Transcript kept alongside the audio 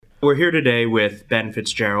We're here today with Ben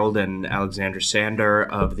Fitzgerald and Alexandra Sander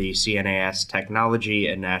of the CNAS Technology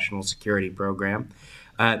and National Security Program.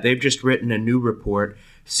 They've just written a new report,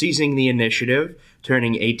 Seizing the Initiative,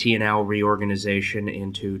 Turning AT&L Reorganization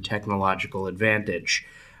into Technological Advantage.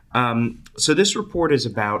 So this report is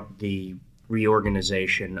about the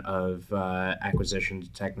reorganization of Acquisitions,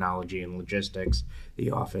 Technology, and Logistics,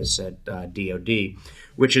 the office at DoD,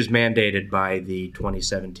 which is mandated by the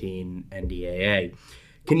 2017 NDAA.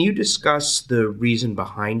 Can you discuss the reason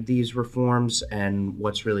behind these reforms and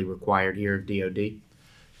what's really required here of DoD?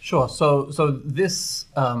 Sure. So this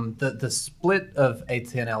the split of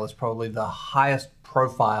AT&L is probably the highest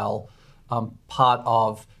profile part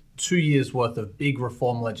of 2 years worth of big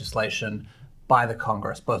reform legislation by the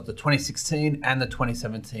Congress, both the 2016 and the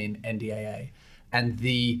 2017 NDAA. And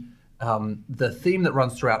the theme that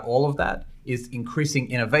runs throughout all of that is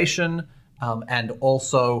increasing innovation and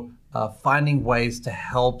also finding ways to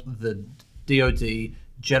help the DoD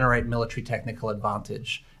generate military technical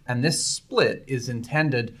advantage. And this split is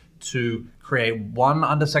intended to create one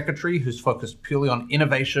undersecretary who's focused purely on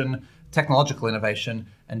innovation, technological innovation,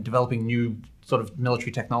 and developing new sort of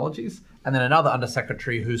military technologies, and then another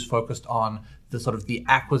undersecretary who's focused on the sort of the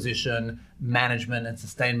acquisition, management, and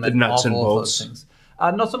sustainment of all of those things.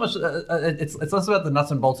 Not so much. It's less about the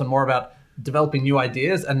nuts and bolts and more about developing new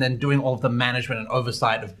ideas and then doing all of the management and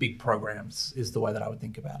oversight of big programs is the way that I would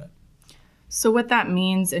think about it. So what that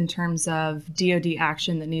means in terms of DoD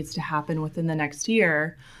action that needs to happen within the next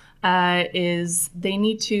year is they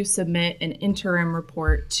need to submit an interim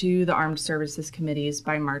report to the Armed Services Committees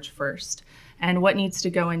by March 1st. And what needs to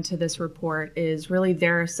go into this report is really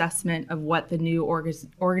their assessment of what the new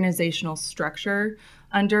organizational structure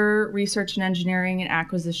under research and engineering and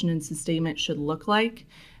acquisition and sustainment should look like.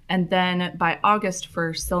 And then by August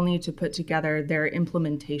 1st, they'll need to put together their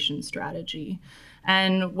implementation strategy.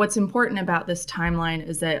 And what's important about this timeline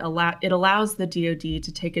is that it allows the DoD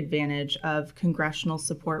to take advantage of congressional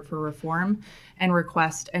support for reform and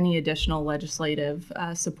request any additional legislative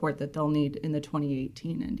support that they'll need in the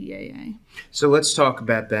 2018 NDAA. So let's talk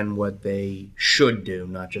about then what they should do,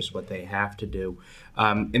 not just what they have to do.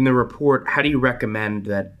 In the report, how do you recommend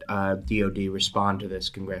that DoD respond to this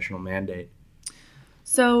congressional mandate?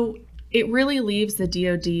 So it really leaves the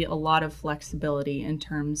DoD a lot of flexibility in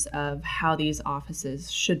terms of how these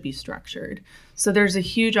offices should be structured. So there's a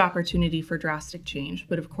huge opportunity for drastic change,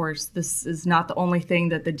 but of course, this is not the only thing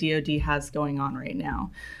that the DoD has going on right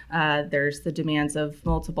now. There's the demands of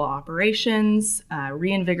multiple operations,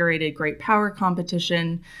 reinvigorated great power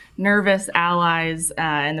competition, nervous allies,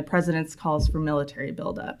 and the president's calls for military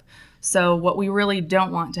buildup. So what we really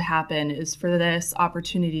don't want to happen is for this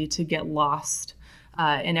opportunity to get lost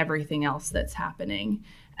in everything else that's happening.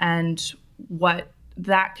 And what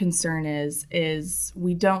that concern is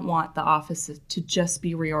we don't want the office to just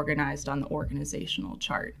be reorganized on the organizational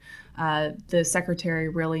chart. The secretary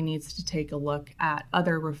really needs to take a look at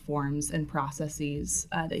other reforms and processes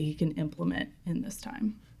that he can implement in this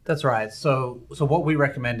time. That's right. So what we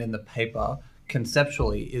recommend in the paper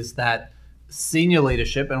conceptually is that senior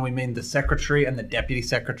leadership, and we mean the secretary and the deputy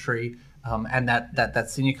secretary, and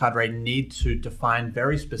that senior cadre need to define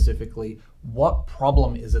very specifically what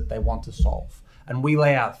problem is it they want to solve. And we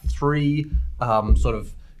lay out three sort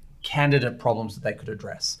of candidate problems that they could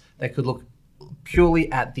address. They could look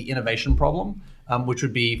purely at the innovation problem, which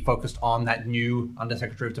would be focused on that new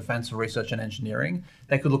Undersecretary of Defense for Research and Engineering.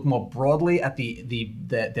 They could look more broadly at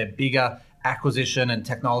their bigger acquisition and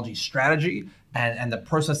technology strategy and the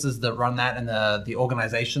processes that run that and the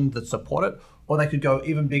organization that support it. Or they could go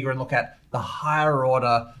even bigger and look at the higher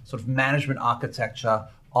order sort of management architecture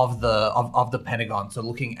of the Pentagon. So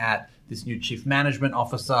looking at this new chief management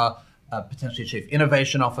officer, potentially chief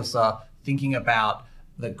innovation officer, thinking about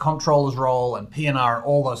the comptroller's role and P&R and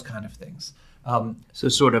all those kind of things. So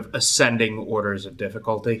sort of ascending orders of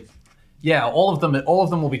difficulty. Yeah, all of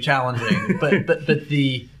them will be challenging. but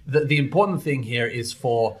the important thing here is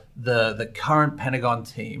for the current Pentagon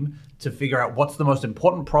team to figure out what's the most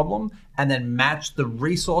important problem and then match the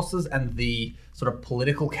resources and the sort of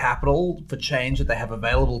political capital for change that they have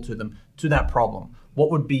available to them to that problem. What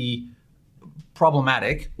would be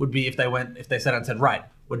problematic would be if they set out and said, right,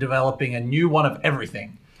 we're developing a new one of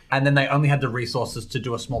everything, and then they only had the resources to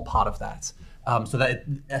do a small part of that. So that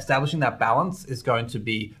establishing that balance is going to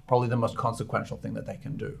be probably the most consequential thing that they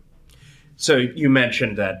can do. So you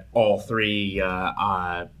mentioned that all three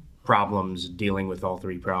problems, dealing with all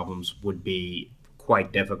three problems would be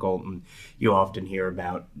quite difficult, and you often hear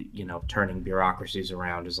about, turning bureaucracies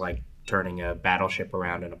around is like turning a battleship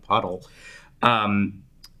around in a puddle.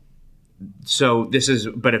 So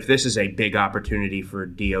but if this is a big opportunity for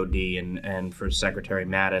DOD and for Secretary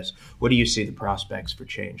Mattis, what do you see the prospects for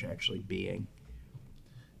change actually being?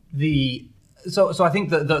 So I think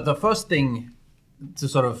the first thing to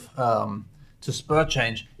sort of to spur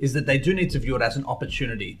change is that they do need to view it as an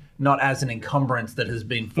opportunity, not as an encumbrance that has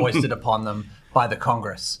been foisted upon them by the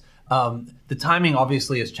Congress. The timing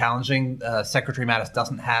obviously is challenging. Secretary Mattis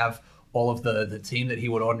doesn't have all of the team that he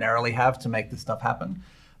would ordinarily have to make this stuff happen.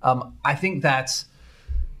 I think that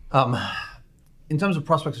in terms of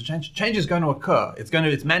prospects of change is going to occur. It's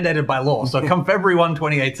mandated by law. So come February 1,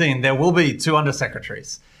 2018, there will be 2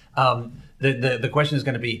 undersecretaries. The question is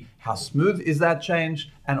going to be how smooth is that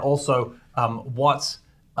change, and also what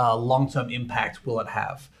long-term impact will it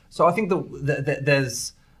have? So I think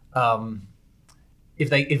there's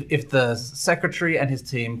if the secretary and his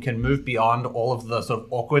team can move beyond all of the sort of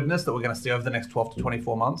awkwardness that we're going to see over the next 12 to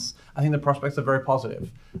 24 months, I think the prospects are very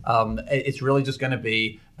positive. It's really just going to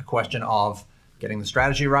be a question of getting the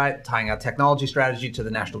strategy right, tying our technology strategy to the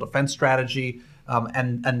national defense strategy,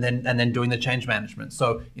 and then doing the change management.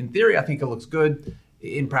 So in theory, I think it looks good.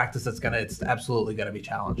 In practice, it's absolutely going to be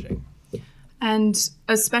challenging. And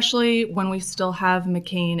especially when we still have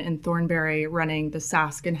McCain and Thornberry running the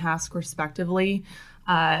SASC and HASC respectively,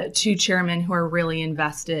 2 chairmen who are really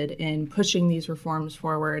invested in pushing these reforms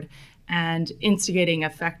forward and instigating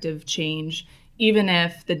effective change, even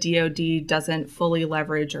if the DoD doesn't fully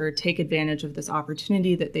leverage or take advantage of this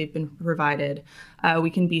opportunity that they've been provided. We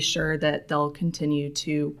can be sure that they'll continue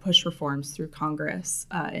to push reforms through Congress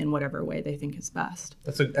in whatever way they think is best.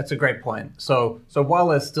 That's a great point. So while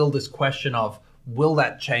there's still this question of will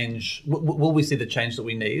that change, will we see the change that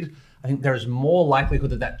we need? I think there's more likelihood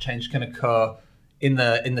that change can occur in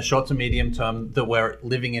the short to medium term that we're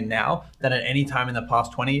living in now than at any time in the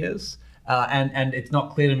past 20 years. And it's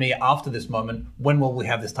not clear to me after this moment, when will we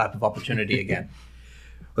have this type of opportunity again?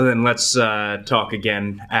 Well, then let's talk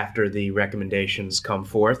again after the recommendations come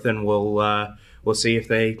forth, and we'll see if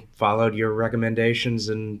they followed your recommendations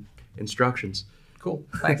and instructions. Cool.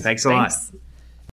 Thanks. Thanks a lot.